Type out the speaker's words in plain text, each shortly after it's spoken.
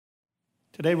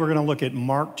Today we're going to look at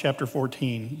Mark chapter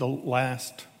 14, the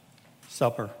Last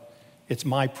Supper. It's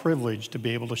my privilege to be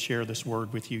able to share this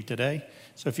word with you today.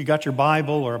 So if you got your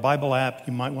Bible or a Bible app,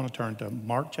 you might want to turn to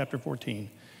Mark chapter 14,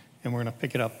 and we're going to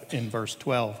pick it up in verse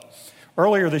 12.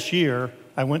 Earlier this year,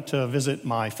 I went to visit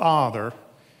my father,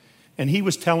 and he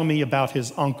was telling me about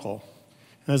his uncle.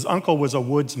 And his uncle was a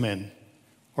woodsman,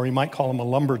 or you might call him a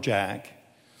lumberjack.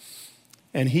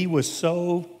 And he was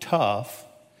so tough,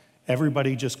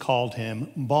 everybody just called him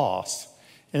boss.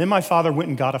 And then my father went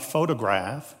and got a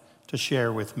photograph to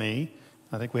share with me.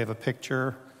 I think we have a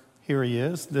picture. Here he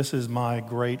is. This is my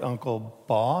great uncle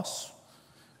Boss.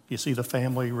 You see the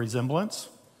family resemblance?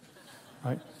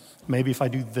 Right? Maybe if I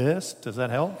do this, does that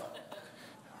help?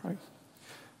 Right.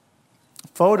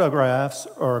 Photographs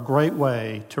are a great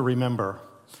way to remember.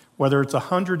 Whether it's a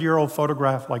 100-year-old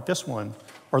photograph like this one,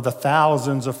 or the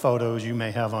thousands of photos you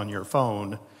may have on your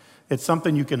phone, it's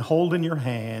something you can hold in your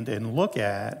hand and look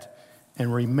at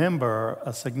and remember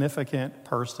a significant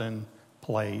person,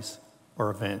 place, or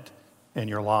event in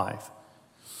your life.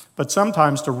 But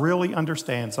sometimes to really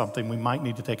understand something, we might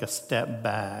need to take a step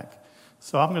back.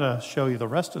 So I'm going to show you the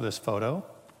rest of this photo.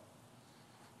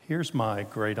 Here's my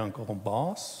great uncle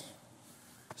Boss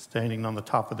standing on the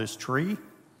top of this tree.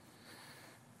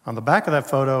 On the back of that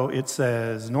photo, it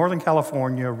says, Northern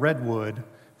California, Redwood,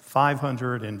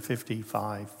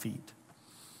 555 feet.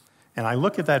 And I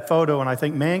look at that photo and I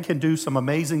think man can do some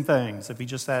amazing things if he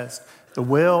just has the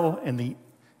will and the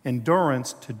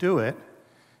endurance to do it.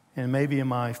 And maybe in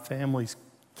my family's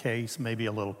case, maybe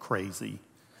a little crazy.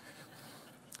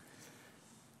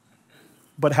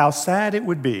 But how sad it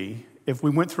would be if we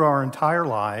went through our entire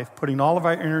life putting all of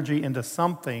our energy into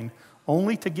something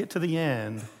only to get to the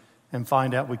end and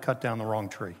find out we cut down the wrong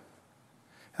tree.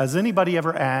 Has anybody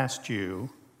ever asked you,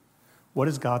 what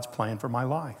is God's plan for my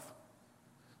life?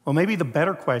 Well, maybe the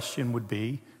better question would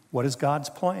be, what is God's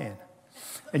plan?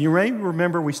 And you may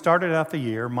remember we started out the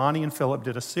year, Monty and Philip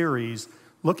did a series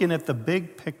looking at the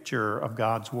big picture of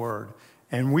God's Word.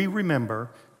 And we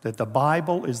remember that the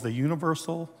Bible is the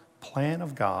universal plan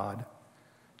of God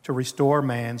to restore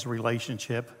man's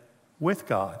relationship with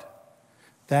God.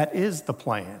 That is the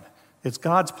plan. It's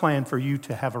God's plan for you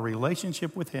to have a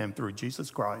relationship with Him through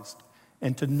Jesus Christ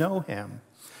and to know Him.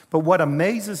 But what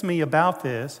amazes me about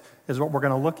this is what we're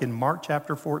going to look in Mark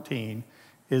chapter 14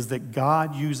 is that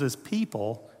God uses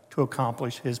people to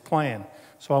accomplish His plan.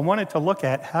 So I wanted to look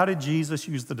at how did Jesus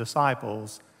use the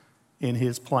disciples in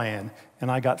His plan.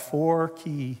 And I got 4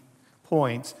 key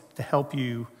points to help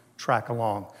you track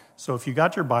along. So if you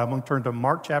got your Bible, turn to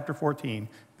Mark chapter 14,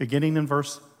 beginning in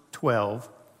verse 12.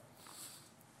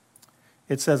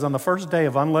 It says, on the first day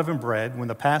of unleavened bread, when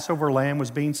the Passover lamb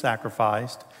was being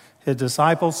sacrificed, His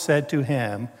disciples said to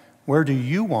Him, where do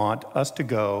you want us to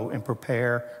go and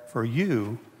prepare for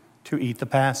you to eat the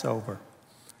Passover?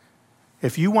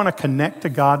 If you want to connect to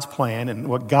God's plan and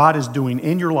what God is doing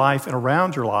in your life and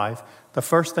around your life, the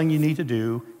first thing you need to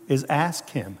do is ask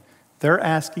Him. They're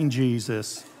asking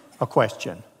Jesus a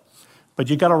question. But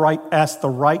you got to ask the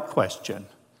right question.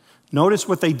 Notice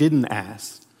what they didn't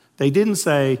ask. They didn't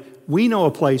say, we know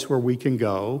a place where we can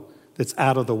go that's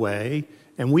out of the way,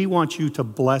 and we want you to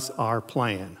bless our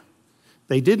plan.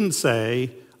 They didn't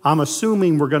say, I'm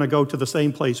assuming we're going to go to the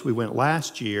same place we went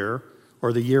last year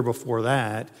or the year before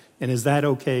that, and is that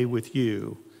okay with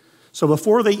you? So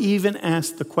before they even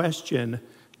asked the question,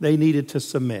 they needed to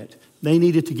submit. They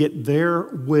needed to get their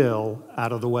will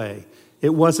out of the way.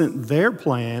 It wasn't their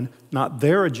plan, not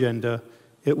their agenda.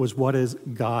 It was what is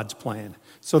God's plan.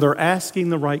 So they're asking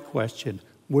the right question.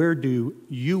 Where do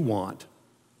you want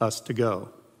us to go?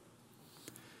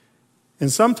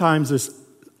 And sometimes this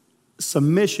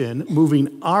submission,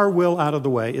 moving our will out of the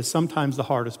way, is sometimes the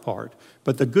hardest part.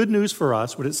 But the good news for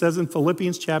us, what it says in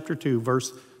Philippians chapter 2,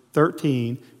 verse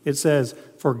 13, it says,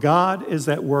 for God is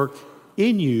at work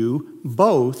in you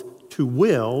both to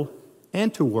will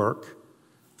and to work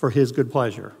for His good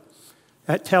pleasure.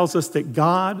 That tells us that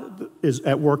God is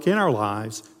at work in our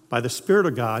lives by the Spirit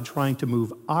of God trying to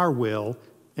move our will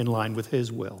in line with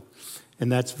His will.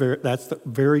 And that's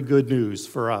very good news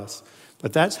for us.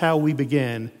 But that's how we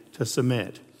begin to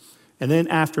submit. And then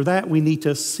after that, we need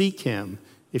to seek Him.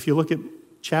 If you look at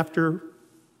chapter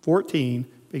 14,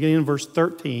 beginning in verse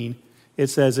 13, it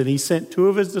says, and He sent 2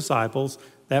 of His disciples,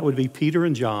 that would be Peter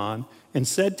and John, and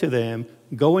said to them,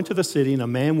 go into the city, and a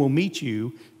man will meet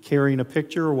you carrying a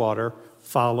pitcher of water.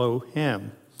 Follow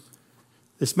him.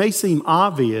 This may seem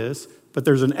obvious, but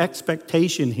there's an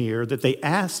expectation here that they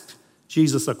asked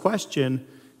Jesus a question,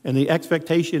 and the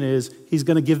expectation is He's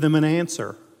going to give them an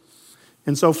answer.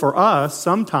 And so for us,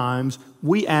 sometimes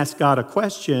we ask God a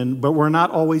question, but we're not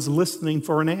always listening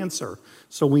for an answer.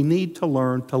 So we need to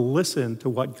learn to listen to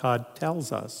what God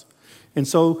tells us. And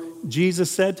so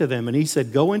Jesus said to them, and he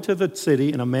said, go into the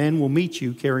city and a man will meet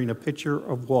you carrying a pitcher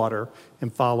of water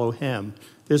and follow him.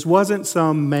 This wasn't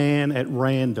some man at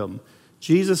random.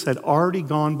 Jesus had already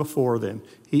gone before them.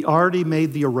 He already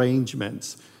made the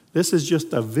arrangements. This is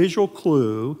just a visual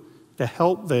clue to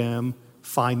help them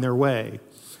find their way.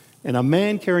 And a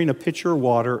man carrying a pitcher of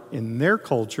water in their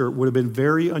culture would have been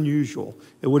very unusual.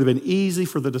 It would have been easy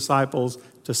for the disciples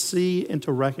to see and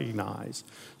to recognize.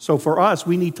 So for us,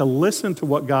 we need to listen to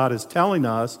what God is telling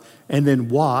us and then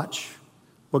watch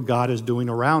what God is doing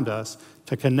around us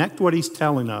to connect what he's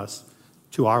telling us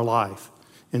to our life.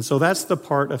 And so that's the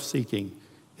part of seeking.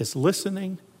 It's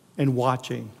listening and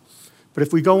watching. But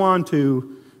if we go on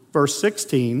to verse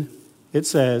 16, it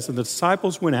says, and the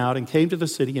disciples went out and came to the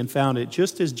city and found it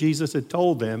just as Jesus had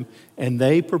told them, and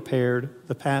they prepared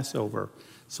the Passover.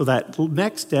 So that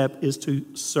next step is to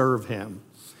serve him.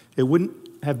 It wouldn't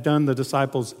have done the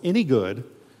disciples any good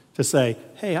to say,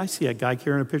 hey, I see a guy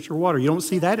carrying a pitcher of water. You don't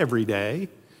see that every day.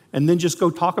 And then just go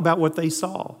talk about what they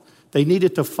saw. They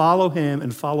needed to follow him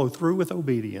and follow through with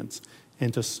obedience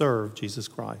and to serve Jesus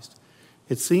Christ.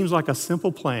 It seems like a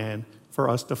simple plan for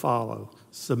us to follow.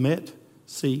 Submit,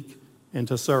 seek, and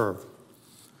to serve.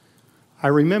 I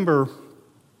remember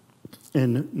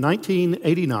in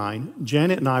 1989,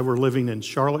 Janet and I were living in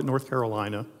Charlotte, North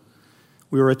Carolina.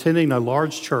 We were attending a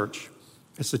large church.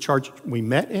 It's the church we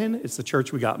met in. It's the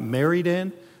church we got married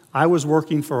in. I was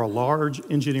working for a large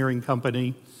engineering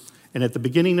company. And at the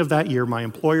beginning of that year, my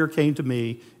employer came to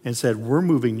me and said, we're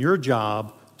moving your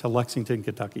job to Lexington,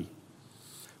 Kentucky.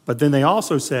 But then they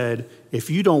also said, if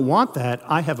you don't want that,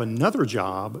 I have another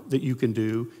job that you can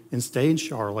do and stay in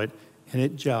Charlotte, and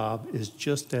that job is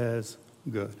just as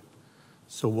good.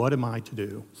 So what am I to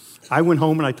do? I went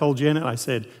home and I told Janet, I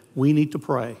said, we need to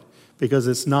pray because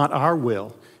it's not our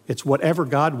will. It's whatever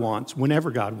God wants, whenever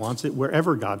God wants it,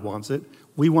 wherever God wants it.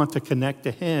 We want to connect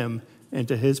to him and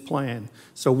to his plan.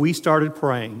 So we started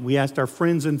praying. We asked our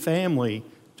friends and family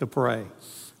to pray.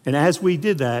 And as we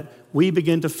did that, we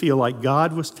began to feel like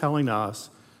God was telling us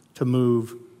to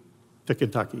move to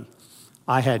Kentucky.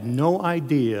 I had no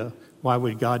idea why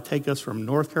would God take us from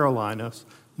North Carolina,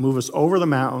 move us over the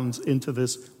mountains into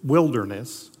this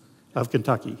wilderness of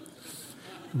Kentucky.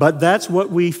 But that's what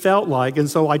we felt like. And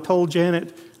so I told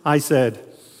Janet, I said,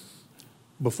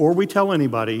 before we tell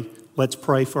anybody, let's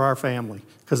pray for our family.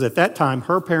 Because at that time,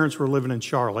 her parents were living in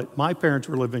Charlotte. My parents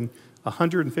were living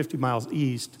 150 miles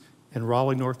east in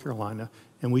Raleigh, North Carolina.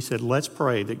 And we said, let's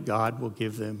pray that God will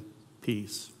give them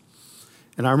peace.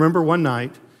 And I remember one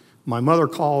night, my mother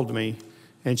called me,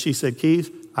 and she said,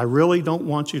 Keith, I really don't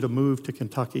want you to move to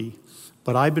Kentucky,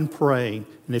 but I've been praying,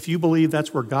 and if you believe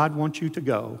that's where God wants you to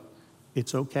go,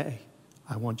 it's okay.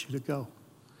 I want you to go.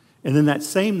 And then that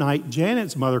same night,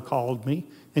 Janet's mother called me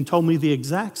and told me the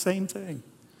exact same thing.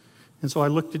 And so I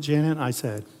looked at Janet and I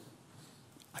said,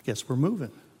 I guess we're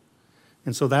moving.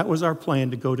 And so that was our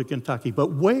plan to go to Kentucky.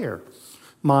 But where?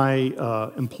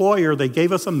 My employer, they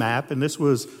gave us a map, and this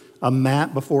was a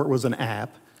map before it was an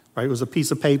app, right? It was a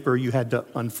piece of paper you had to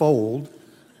unfold,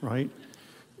 right?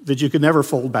 That you could never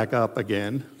fold back up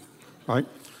again, right?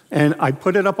 And I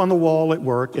put it up on the wall at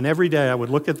work, and every day I would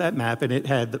look at that map, and it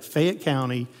had the Fayette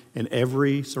County and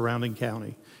every surrounding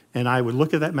county. And I would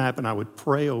look at that map, and I would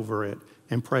pray over it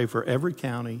and pray for every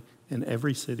county and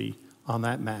every city on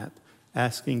that map,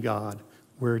 asking God,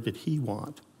 where did he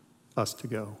want us to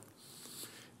go?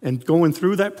 And going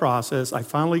through that process, I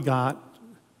finally got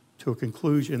to a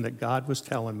conclusion that God was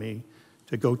telling me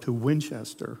to go to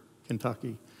Winchester,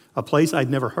 Kentucky, a place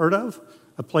I'd never heard of,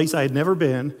 a place I had never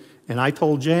been, and I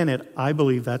told Janet, I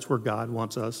believe that's where God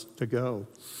wants us to go.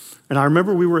 And I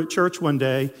remember we were at church one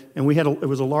day, and it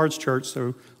was a large church, so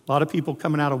a lot of people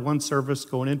coming out of one service,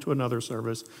 going into another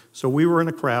service. So we were in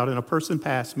a crowd, and a person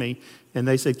passed me, and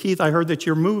they said, Keith, I heard that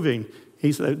you're moving.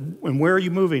 He said, and where are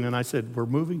you moving? And I said, we're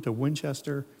moving to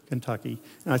Winchester, Kentucky.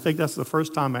 And I think that's the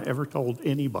first time I ever told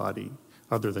anybody,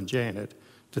 other than Janet,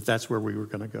 that that's where we were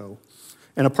going to go.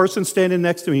 And a person standing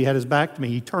next to me, he had his back to me,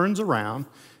 he turns around,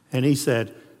 and he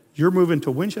said, you're moving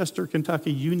to Winchester,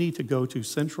 Kentucky, you need to go to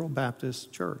Central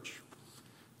Baptist Church.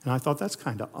 And I thought, that's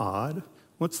kind of odd.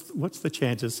 What's the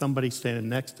chances somebody standing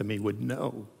next to me would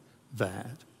know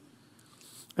that?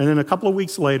 And then a couple of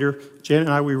weeks later, Janet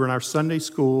and I, we were in our Sunday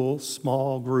school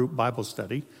small group Bible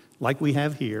study, like we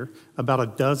have here, about a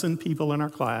dozen people in our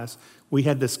class. We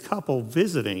had this couple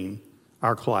visiting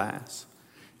our class.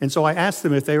 And so I asked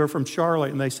them if they were from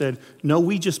Charlotte, and they said, no,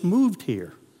 we just moved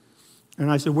here.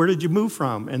 And I said, where did you move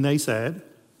from? And they said,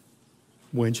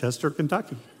 Winchester,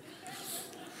 Kentucky.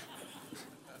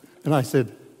 And I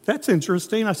said, that's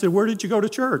interesting. I said, where did you go to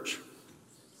church?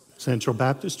 Central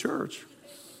Baptist Church.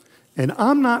 And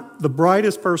I'm not the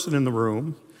brightest person in the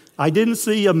room. I didn't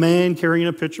see a man carrying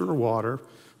a pitcher of water,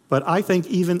 but I think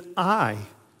even I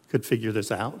could figure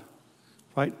this out,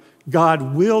 right?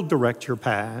 God will direct your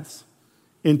paths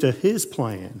into his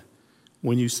plan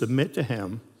when you submit to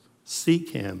him, seek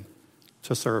him,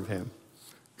 to serve him.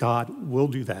 God will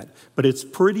do that. But it's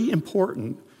pretty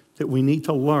important that we need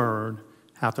to learn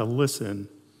how to listen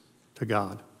to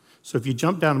God. So if you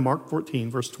jump down to Mark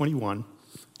 14, verse 21,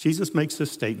 Jesus makes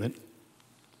this statement,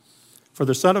 for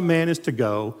the Son of Man is to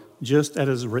go just as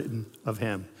is written of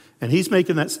him. And he's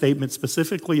making that statement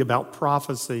specifically about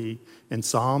prophecy in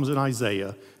Psalms and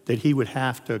Isaiah, that he would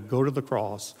have to go to the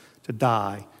cross to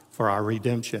die for our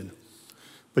redemption.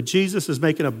 But Jesus is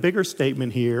making a bigger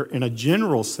statement here in a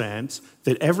general sense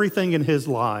that everything in his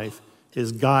life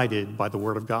is guided by the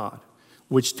Word of God,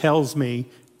 which tells me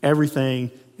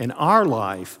everything in our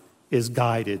life is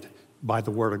guided by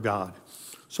the Word of God.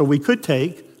 So we could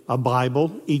take a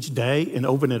Bible each day and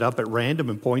open it up at random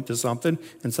and point to something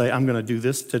and say, I'm going to do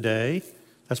this today.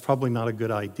 That's probably not a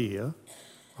good idea,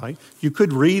 right? You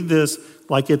could read this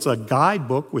like it's a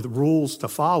guidebook with rules to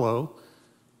follow,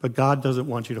 but God doesn't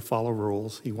want you to follow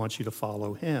rules. He wants you to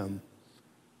follow him.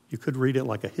 You could read it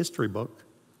like a history book,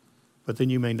 but then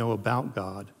you may know about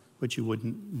God, but you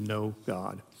wouldn't know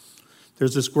God.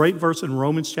 There's this great verse in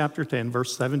Romans chapter 10,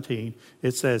 verse 17.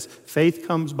 It says, faith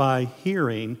comes by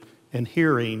hearing, and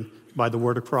hearing by the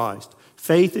word of Christ.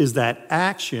 Faith is that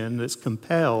action that's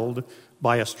compelled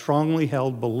by a strongly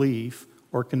held belief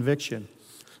or conviction.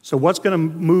 So what's going to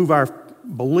move our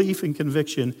belief and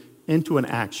conviction into an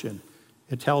action?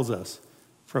 It tells us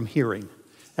from hearing.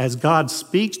 As God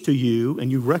speaks to you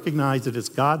and you recognize that it's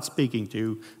God speaking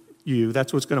to you,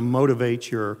 that's what's going to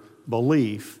motivate your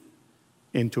belief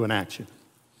into an action.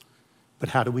 But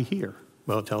how do we hear?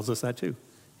 Well, it tells us that too.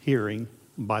 Hearing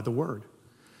by the word.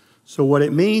 So what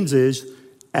it means is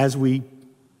as we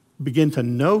begin to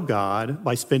know God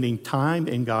by spending time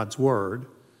in God's word,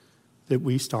 that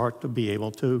we start to be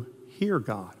able to hear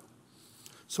God.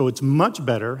 So it's much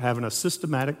better having a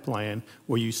systematic plan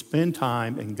where you spend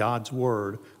time in God's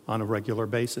word on a regular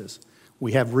basis.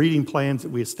 We have reading plans that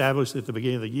we established at the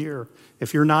beginning of the year.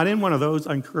 If you're not in one of those,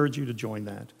 I encourage you to join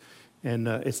that. And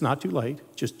it's not too late.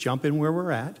 Just jump in where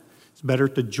we're at. It's better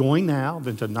to join now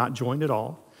than to not join at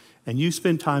all. And you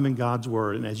spend time in God's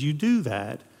word. And as you do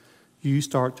that, you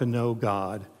start to know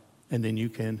God, and then you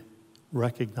can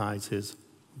recognize his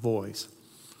voice.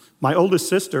 My oldest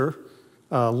sister,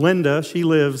 Linda, she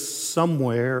lives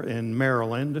somewhere in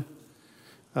Maryland.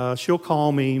 She'll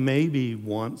call me maybe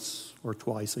once or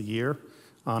twice a year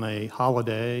on a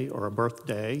holiday or a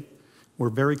birthday. We're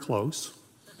very close.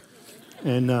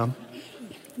 And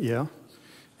yeah.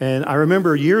 And I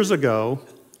remember years ago,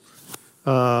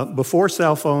 before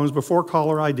cell phones, before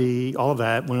caller ID, all of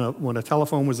that, when a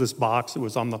telephone was this box that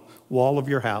was on the wall of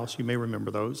your house, you may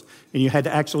remember those, and you had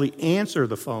to actually answer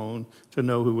the phone to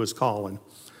know who was calling,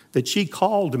 that she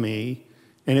called me,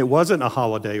 and it wasn't a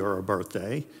holiday or a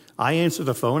birthday. I answer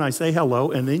the phone, I say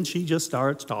hello, and then she just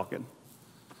starts talking.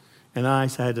 And I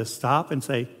had to stop and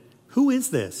say, who is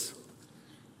this?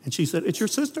 And she said, it's your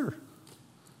sister,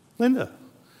 Linda.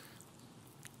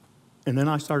 And then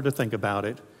I started to think about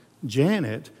it.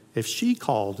 Janet, if she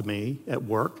called me at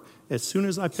work, as soon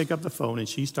as I pick up the phone and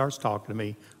she starts talking to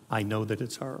me, I know that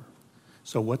it's her.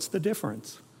 So what's the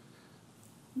difference?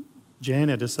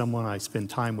 Janet is someone I spend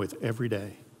time with every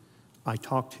day. I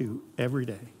talk to every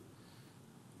day.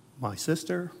 My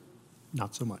sister,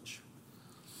 not so much.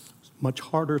 It's much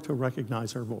harder to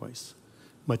recognize her voice.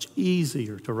 Much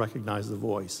easier to recognize the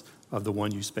voice of the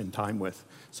one you spend time with.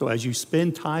 So as you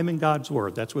spend time in God's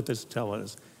word, that's what this tells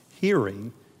us.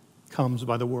 Hearing comes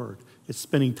by the word. It's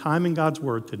spending time in God's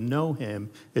word to know him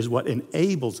is what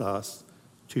enables us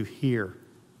to hear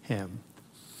him.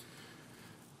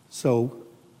 So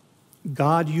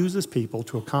God uses people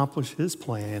to accomplish his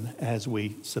plan as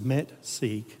we submit,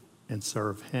 seek, and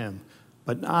serve him.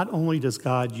 But not only does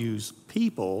God use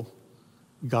people,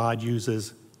 God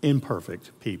uses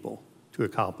imperfect people to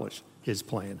accomplish his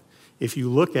plan. If you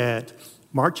look at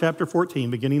Mark chapter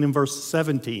 14, beginning in verse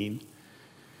 17,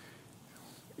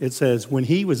 it says, when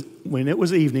it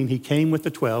was evening, he came with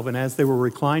the 12, and as they were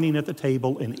reclining at the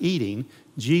table and eating,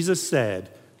 Jesus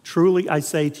said, truly I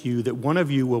say to you that one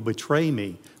of you will betray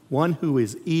me, one who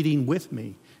is eating with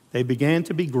me. They began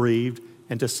to be grieved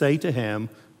and to say to him,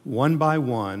 one by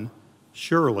one,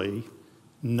 surely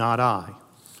not I.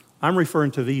 I'm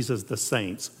referring to these as the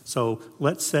saints. So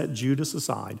let's set Judas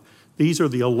aside. These are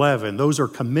the 11. Those are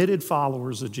committed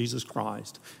followers of Jesus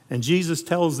Christ. And Jesus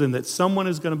tells them that someone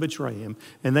is going to betray him.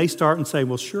 And they start and say,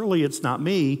 well, surely it's not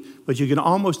me. But you can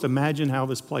almost imagine how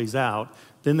this plays out.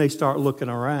 Then they start looking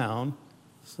around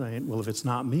saying, well, if it's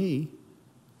not me,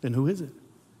 then who is it?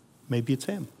 Maybe it's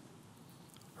him.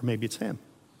 Or maybe it's him.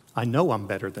 I know I'm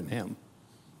better than him.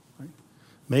 Right?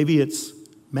 Maybe it's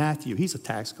Matthew. He's a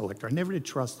tax collector. I never did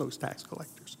trust those tax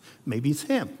collectors. Maybe it's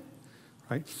him.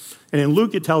 Right? And in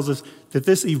Luke, it tells us that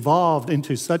this evolved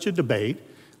into such a debate,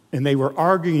 and they were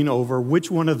arguing over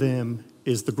which one of them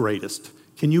is the greatest.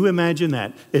 Can you imagine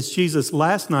that? It's Jesus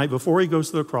last night before he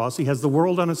goes to the cross. He has the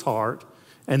world on his heart,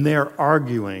 and they're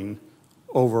arguing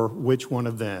over which one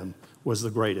of them was the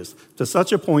greatest. To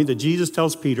such a point that Jesus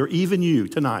tells Peter, even you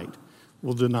tonight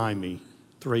will deny me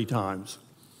 3 times.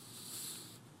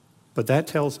 But that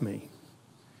tells me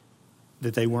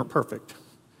that they weren't perfect.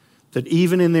 That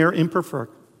even in their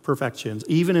imperfections,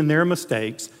 even in their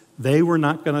mistakes, they were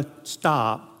not going to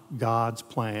stop God's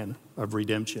plan of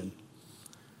redemption.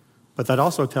 But that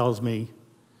also tells me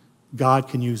God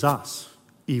can use us,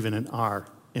 even in our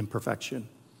imperfection.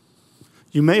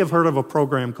 You may have heard of a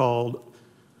program called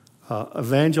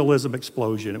Evangelism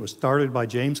Explosion. It was started by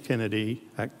James Kennedy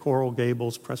at Coral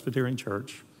Gables Presbyterian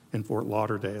Church in Fort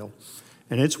Lauderdale.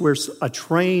 And it's where a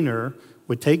trainer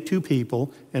would take 2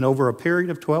 people, and over a period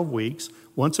of 12 weeks,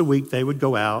 once a week, they would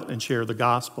go out and share the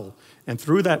gospel. And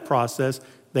through that process,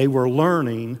 they were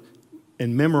learning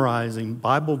and memorizing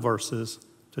Bible verses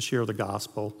to share the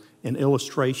gospel and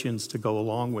illustrations to go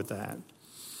along with that.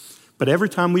 But every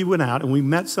time we went out and we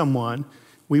met someone,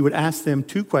 we would ask them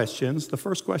 2 questions. The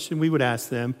first question we would ask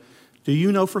them, do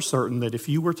you know for certain that if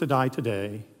you were to die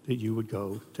today, that you would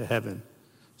go to heaven?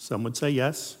 Some would say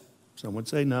yes, some would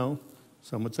say no.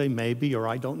 Some would say maybe or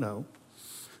I don't know.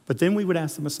 But then we would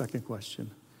ask them a second question.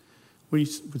 We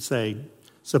would say,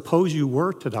 suppose you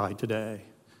were to die today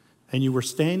and you were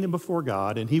standing before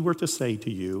God and he were to say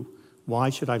to you, why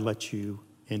should I let you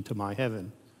into my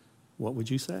heaven? What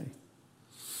would you say?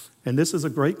 And this is a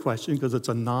great question because it's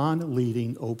a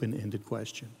non-leading, open-ended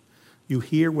question. You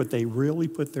hear what they really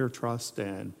put their trust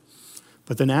in.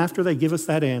 But then after they give us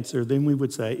that answer, then we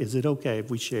would say, is it okay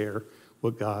if we share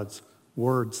what God's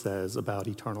Word says about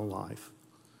eternal life?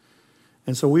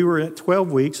 And so we were at 12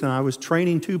 weeks, and I was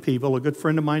training 2 people, a good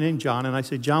friend of mine named John, and I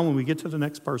said, John, when we get to the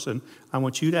next person, I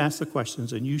want you to ask the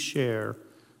questions, and you share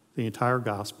the entire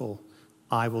gospel.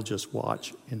 I will just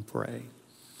watch and pray.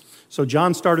 So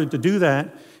John started to do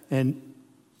that, and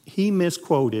he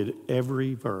misquoted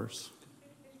every verse.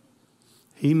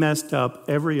 He messed up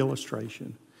every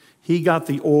illustration. He got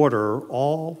the order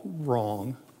all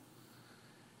wrong.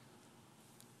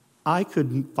 I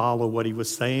couldn't follow what he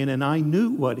was saying, and I knew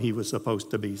what he was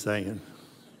supposed to be saying.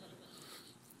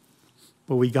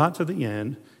 But we got to the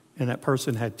end, and that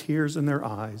person had tears in their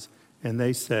eyes, and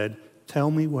they said,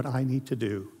 tell me what I need to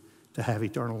do to have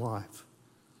eternal life.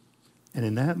 And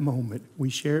in that moment,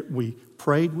 we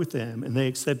prayed with them, and they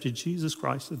accepted Jesus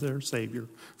Christ as their Savior,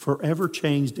 forever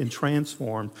changed and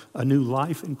transformed, a new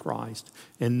life in Christ.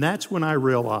 And that's when I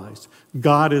realized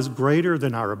God is greater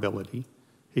than our ability.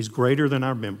 He's greater than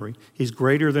our memory. He's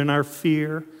greater than our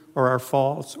fear or our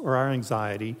faults or our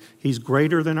anxiety. He's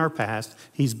greater than our past.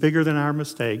 He's bigger than our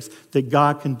mistakes, that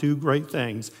God can do great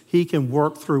things. He can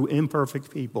work through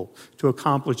imperfect people to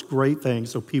accomplish great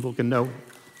things so people can know Him.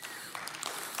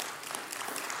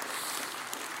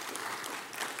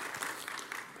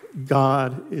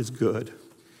 God is good,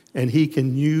 and He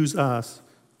can use us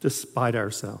despite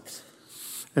ourselves.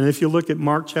 And if you look at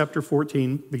Mark chapter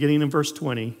 14, beginning in verse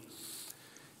 20,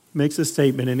 makes a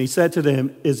statement, and he said to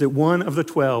them, is it one of the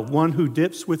 12, one who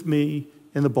dips with me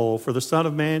in the bowl? For the Son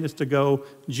of Man is to go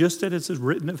just as it is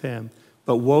written of him.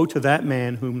 But woe to that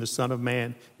man whom the Son of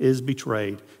Man is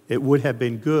betrayed. It would have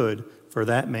been good for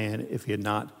that man if he had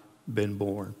not been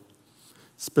born.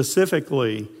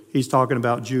 Specifically, he's talking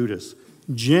about Judas.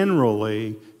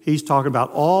 Generally, he's talking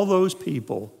about all those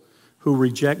people who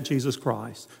reject Jesus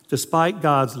Christ. Despite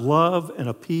God's love and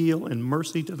appeal and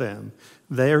mercy to them,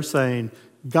 they're saying,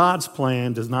 God's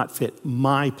plan does not fit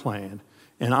my plan,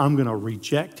 and I'm going to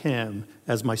reject him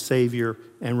as my Savior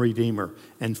and Redeemer.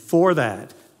 And for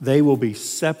that, they will be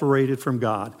separated from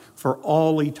God for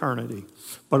all eternity.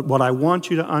 But what I want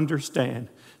you to understand,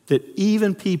 that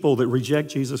even people that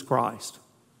reject Jesus Christ,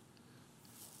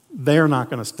 they're not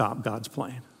going to stop God's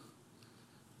plan.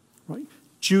 Right?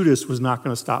 Judas was not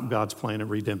going to stop God's plan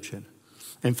of redemption.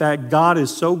 In fact, God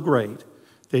is so great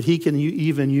that he can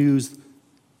even use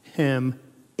him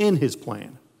in his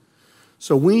plan.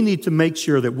 So we need to make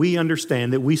sure that we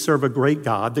understand that we serve a great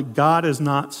God, that God is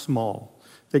not small,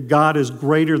 that God is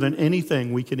greater than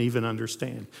anything we can even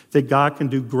understand, that God can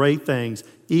do great things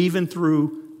even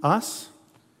through us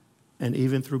and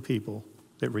even through people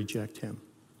that reject him.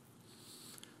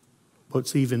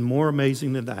 What's even more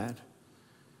amazing than that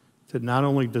not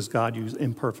only does God use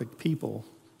imperfect people,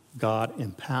 God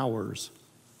empowers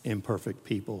imperfect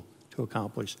people to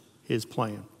accomplish his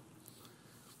plan.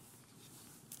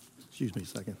 Excuse me a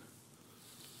second.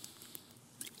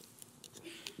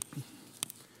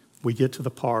 We get to the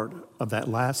part of that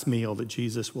last meal that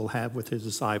Jesus will have with his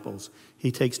disciples.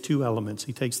 He takes two elements.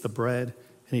 He takes the bread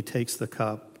and he takes the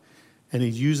cup. And he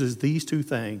uses these two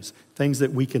things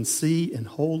that we can see and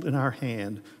hold in our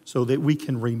hand so that we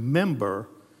can remember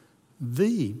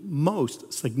the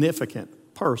most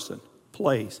significant person,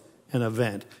 place, and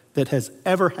event that has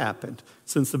ever happened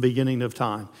since the beginning of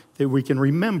time. That we can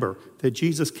remember that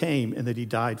Jesus came and that he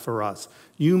died for us.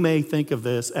 You may think of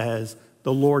this as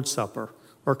the Lord's Supper,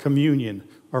 or communion,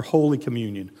 or Holy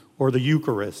Communion, or the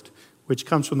Eucharist, which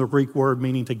comes from the Greek word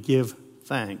meaning to give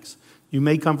thanks. You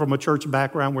may come from a church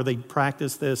background where they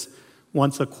practice this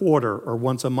once a quarter, or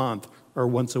once a month, or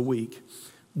once a week.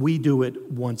 We do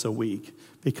it once a week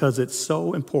because it's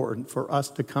so important for us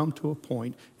to come to a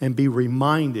point and be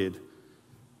reminded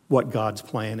what God's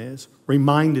plan is,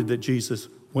 reminded that Jesus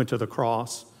went to the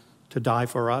cross to die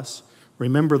for us.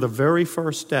 Remember, the very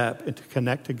first step to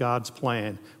connect to God's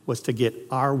plan was to get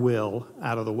our will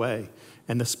out of the way.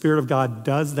 And the Spirit of God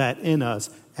does that in us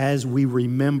as we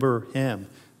remember him.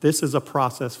 This is a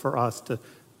process for us to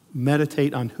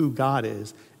meditate on who God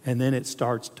is, and then it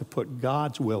starts to put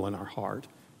God's will in our heart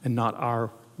and not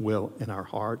our will in our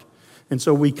heart. And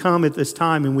so we come at this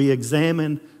time and we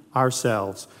examine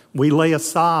ourselves. We lay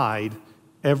aside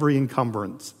every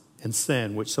encumbrance and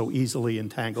sin which so easily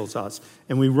entangles us.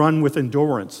 And we run with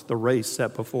endurance the race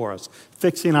set before us,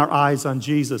 fixing our eyes on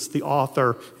Jesus, the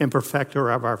author and perfecter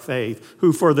of our faith,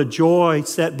 who for the joy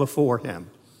set before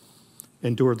him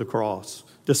endured the cross,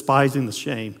 despising the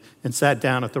shame, and sat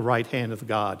down at the right hand of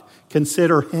God.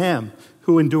 Consider him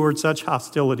who endured such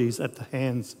hostilities at the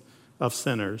hands of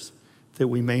sinners, that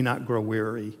we may not grow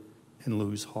weary and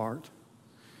lose heart.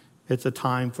 It's a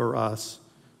time for us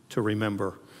to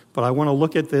remember. But I want to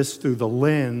look at this through the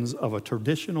lens of a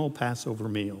traditional Passover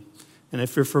meal. And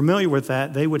if you're familiar with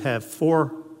that, they would have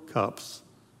 4 cups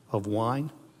of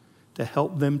wine to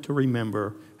help them to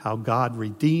remember how God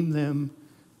redeemed them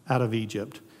out of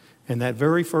Egypt. And that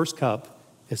very first cup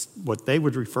is what they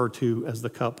would refer to as the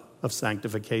cup of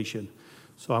sanctification.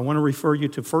 So I want to refer you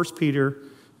to 1 Peter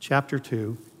chapter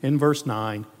 2. In verse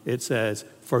 9, it says,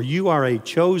 "For you are a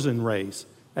chosen race,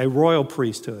 a royal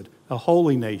priesthood, a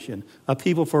holy nation, a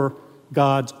people for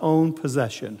God's own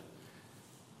possession."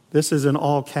 This is in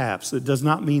all caps. It does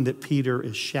not mean that Peter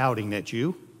is shouting at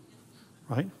you,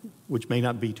 right? Which may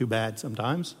not be too bad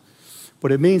sometimes.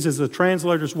 What it means is the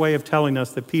translator's way of telling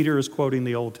us that Peter is quoting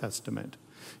the Old Testament.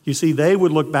 You see, they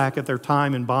would look back at their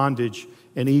time in bondage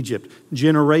in Egypt,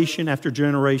 generation after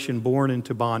generation born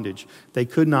into bondage. They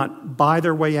could not buy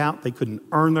their way out. They couldn't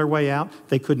earn their way out.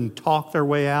 They couldn't talk their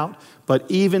way out. But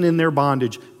even in their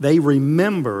bondage, they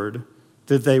remembered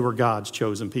that they were God's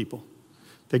chosen people,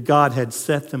 that God had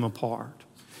set them apart.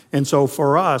 And so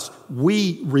for us,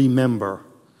 we remember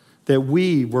that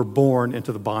we were born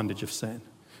into the bondage of sin.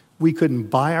 We couldn't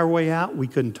buy our way out. We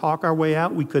couldn't talk our way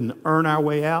out. We couldn't earn our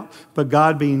way out. But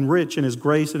God, being rich in his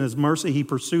grace and his mercy, he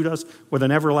pursued us with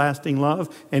an everlasting love.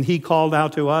 And he called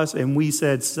out to us and we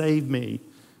said, "Save me,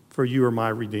 for you are my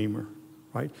Redeemer."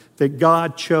 Right? That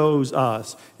God chose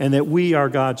us and that we are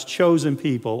God's chosen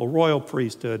people, a royal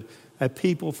priesthood, a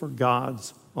people for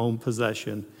God's own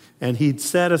possession. And he'd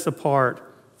set us apart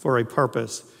for a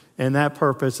purpose. And that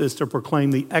purpose is to proclaim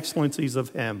the excellencies of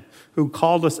him who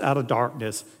called us out of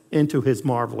darkness into his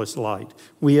marvelous light.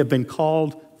 We have been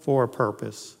called for a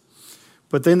purpose.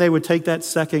 But then they would take that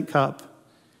second cup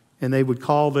and they would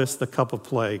call this the cup of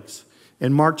plagues.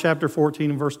 In Mark chapter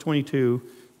 14 and verse 22,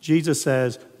 Jesus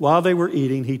says, while they were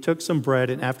eating, he took some bread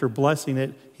and after blessing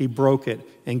it, he broke it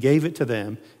and gave it to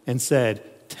them and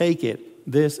said, "Take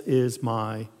it, this is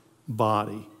my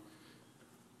body."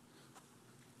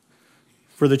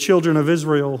 For the children of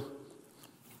Israel,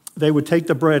 they would take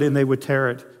the bread and they would tear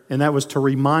it. And that was to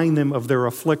remind them of their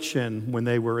affliction when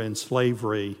they were in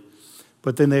slavery.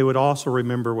 But then they would also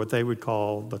remember what they would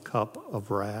call the cup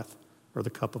of wrath or the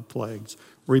cup of plagues,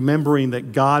 remembering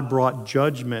that God brought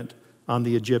judgment on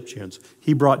the Egyptians.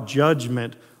 He brought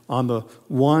judgment on the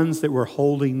ones that were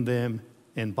holding them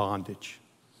in bondage.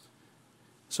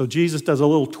 So Jesus does a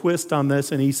little twist on this,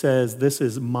 and he says, this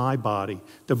is my body.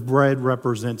 The bread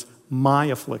represents my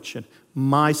affliction,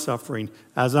 my suffering,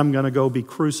 as I'm going to go be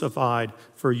crucified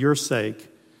for your sake.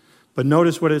 But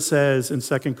notice what it says in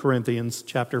 2 Corinthians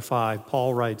chapter 5.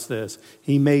 Paul writes this: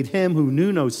 he made him who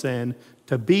knew no sin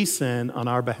to be sin on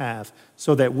our behalf,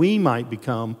 so that we might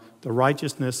become the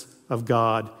righteousness of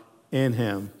God in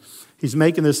him. He's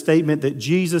making this statement that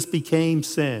Jesus became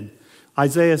sin.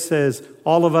 Isaiah says,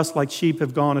 all of us like sheep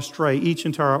have gone astray, each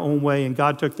into our own way, and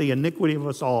God took the iniquity of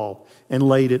us all and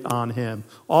laid it on him.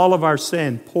 All of our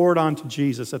sin poured onto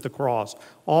Jesus at the cross.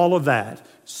 All of that,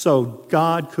 so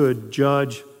God could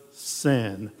judge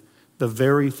sin, the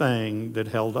very thing that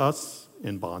held us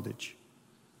in bondage,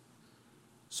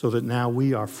 so that now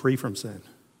we are free from sin,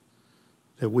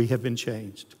 that we have been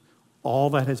changed. All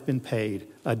that has been paid,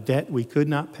 a debt we could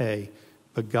not pay,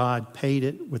 but God paid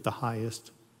it with the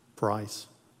highest price.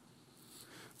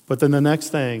 But then the next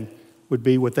thing would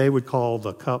be what they would call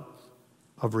the cup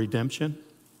of redemption.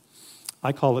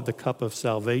 I call it the cup of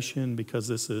salvation because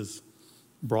this is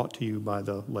brought to you by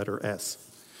the letter S.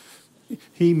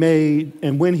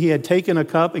 And when he had taken a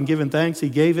cup and given thanks, he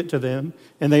gave it to them,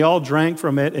 and they all drank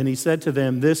from it, and he said to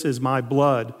them, this is my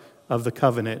blood of the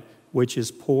covenant, which is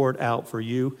poured out for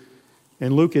you.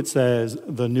 In Luke it says,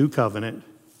 the new covenant,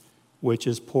 which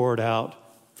is poured out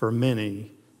for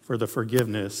many for the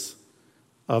forgiveness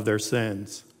of their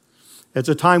sins. It's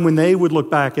a time when they would look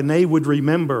back and they would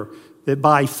remember that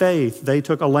by faith they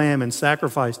took a lamb and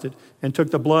sacrificed it and took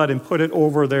the blood and put it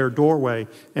over their doorway,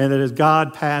 and that as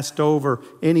God passed over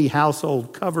any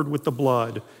household covered with the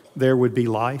blood, there would be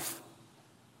life.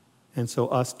 And so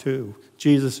us too.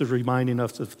 Jesus is reminding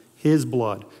us of his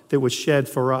blood that was shed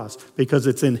for us, because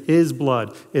it's in his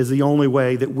blood is the only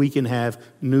way that we can have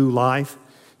new life.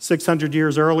 600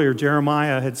 years earlier,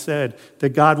 Jeremiah had said that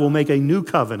God will make a new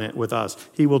covenant with us.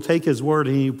 He will take his word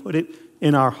and he will put it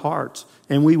in our hearts,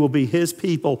 and we will be his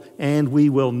people and we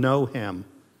will know him.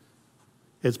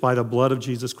 It's by the blood of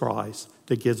Jesus Christ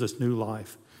that gives us new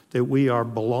life, that we are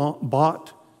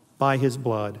bought by his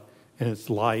blood, and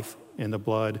it's life in the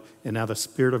blood. And now the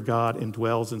Spirit of God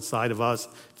indwells inside of us,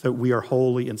 that we are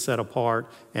holy and set apart,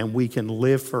 and we can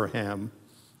live for him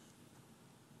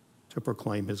to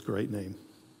proclaim his great name.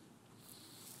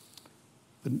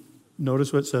 But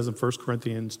notice what it says in 1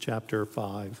 Corinthians chapter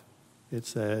 5. It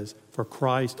says, for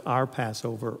Christ, our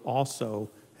Passover, also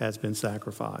has been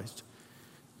sacrificed.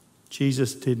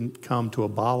 Jesus didn't come to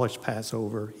abolish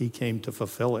Passover. He came to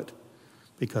fulfill it,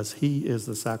 because he is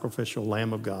the sacrificial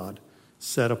Lamb of God,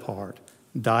 set apart,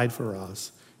 died for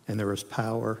us, and there is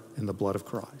power in the blood of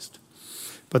Christ.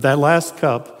 But that last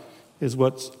cup is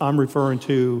what I'm referring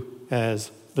to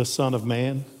as the Son of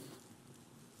Man.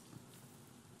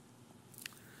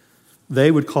 They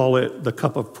would call it the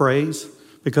cup of praise,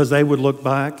 because they would look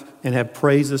back and have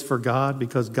praises for God,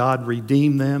 because God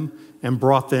redeemed them and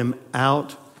brought them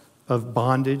out of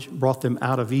bondage, brought them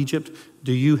out of Egypt.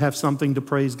 Do you have something to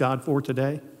praise God for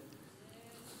today?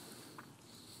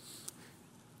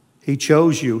 He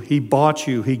chose you. He bought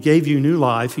you. He gave you new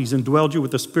life. He's indwelled you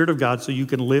with the Spirit of God so you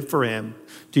can live for him.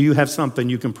 Do you have something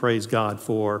you can praise God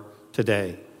for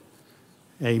today?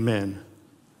 Amen.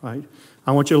 Right?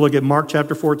 I want you to look at Mark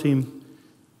chapter 14,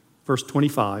 verse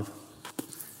 25.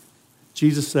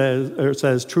 Jesus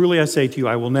says, truly I say to you,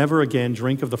 I will never again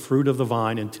drink of the fruit of the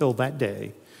vine until that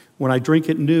day when I drink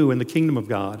it new in the kingdom of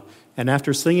God. And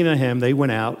after singing a hymn, they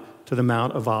went out to the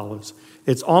Mount of Olives.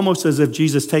 It's almost as if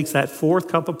Jesus takes that fourth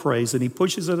cup of praise and he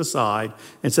pushes it aside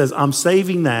and says, I'm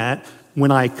saving that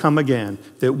when I come again,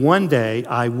 that one day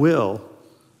I will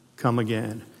come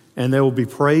again. And there will be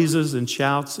praises and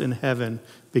shouts in heaven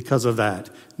because of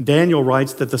that. Daniel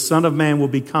writes that the Son of Man will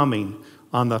be coming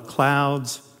on the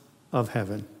clouds of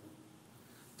heaven.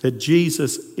 That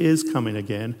Jesus is coming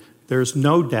again. There's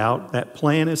no doubt. That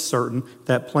plan is certain.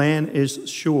 That plan is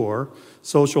sure.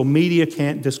 Social media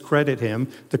can't discredit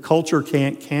him. The culture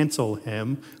can't cancel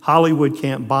him. Hollywood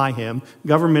can't buy him.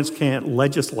 Governments can't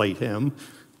legislate him.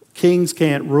 Kings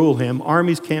can't rule him.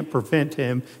 Armies can't prevent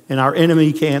him. And our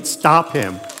enemy can't stop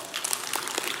him.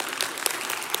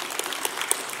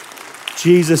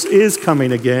 Jesus is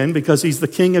coming again because he's the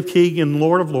King of Kings and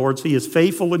Lord of Lords. He is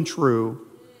faithful and true,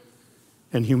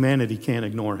 and humanity can't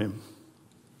ignore him.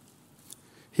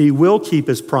 He will keep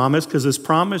his promise because his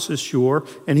promise is sure,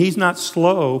 and he's not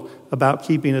slow about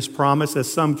keeping his promise,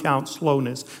 as some count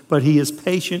slowness, but he is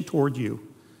patient toward you,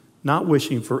 not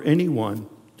wishing for anyone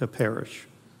to perish,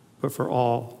 but for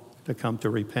all to come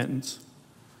to repentance.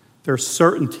 There's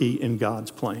certainty in God's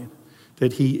plan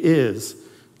that he is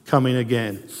coming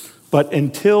again. But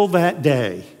until that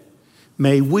day,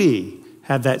 may we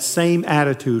have that same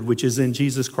attitude which is in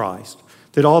Jesus Christ,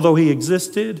 that although he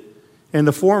existed in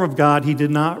the form of God, he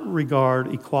did not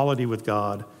regard equality with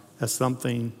God as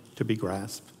something to be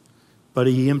grasped, but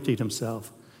he emptied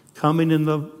himself, coming in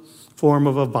the form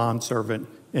of a bondservant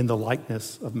in the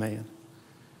likeness of man.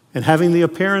 And having the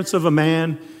appearance of a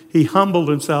man, he humbled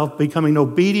himself, becoming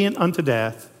obedient unto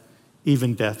death,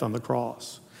 even death on the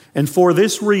cross. And for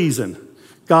this reason,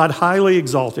 God highly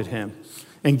exalted him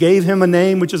and gave him a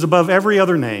name which is above every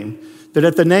other name, that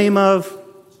at the name of,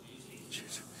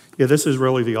 this is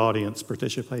really the audience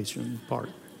participation part,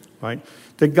 right?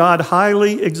 That God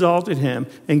highly exalted him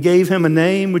and gave him a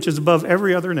name which is above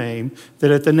every other name,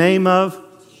 that at the name of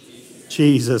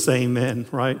Jesus, amen,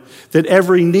 right? That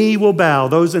every knee will bow,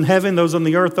 those in heaven, those on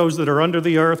the earth, those that are under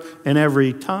the earth, and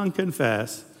every tongue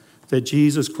confess that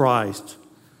Jesus Christ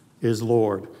is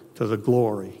Lord, to the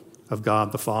glory of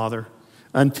God the Father.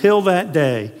 Until that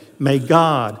day, may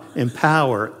God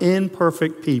empower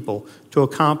imperfect people to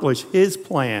accomplish his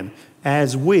plan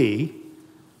as we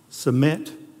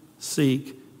submit,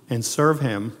 seek, and serve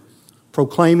him,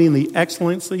 proclaiming the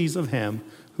excellencies of him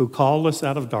who called us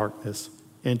out of darkness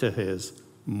into his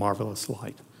marvelous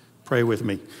light. Pray with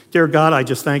me. Dear God, I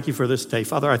just thank you for this day.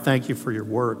 Father, I thank you for your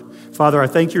word. Father, I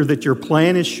thank you that your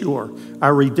plan is sure.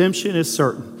 Our redemption is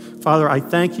certain. Father, I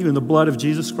thank you in the blood of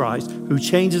Jesus Christ, who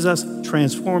changes us,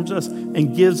 transforms us,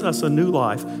 and gives us a new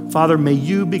life. Father, may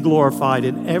you be glorified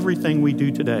in everything we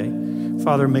do today.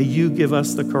 Father, may you give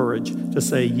us the courage to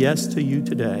say yes to you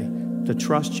today, to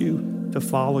trust you, to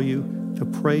follow you, to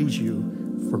praise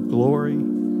you for glory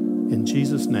in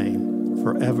Jesus' name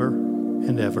forever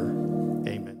and ever.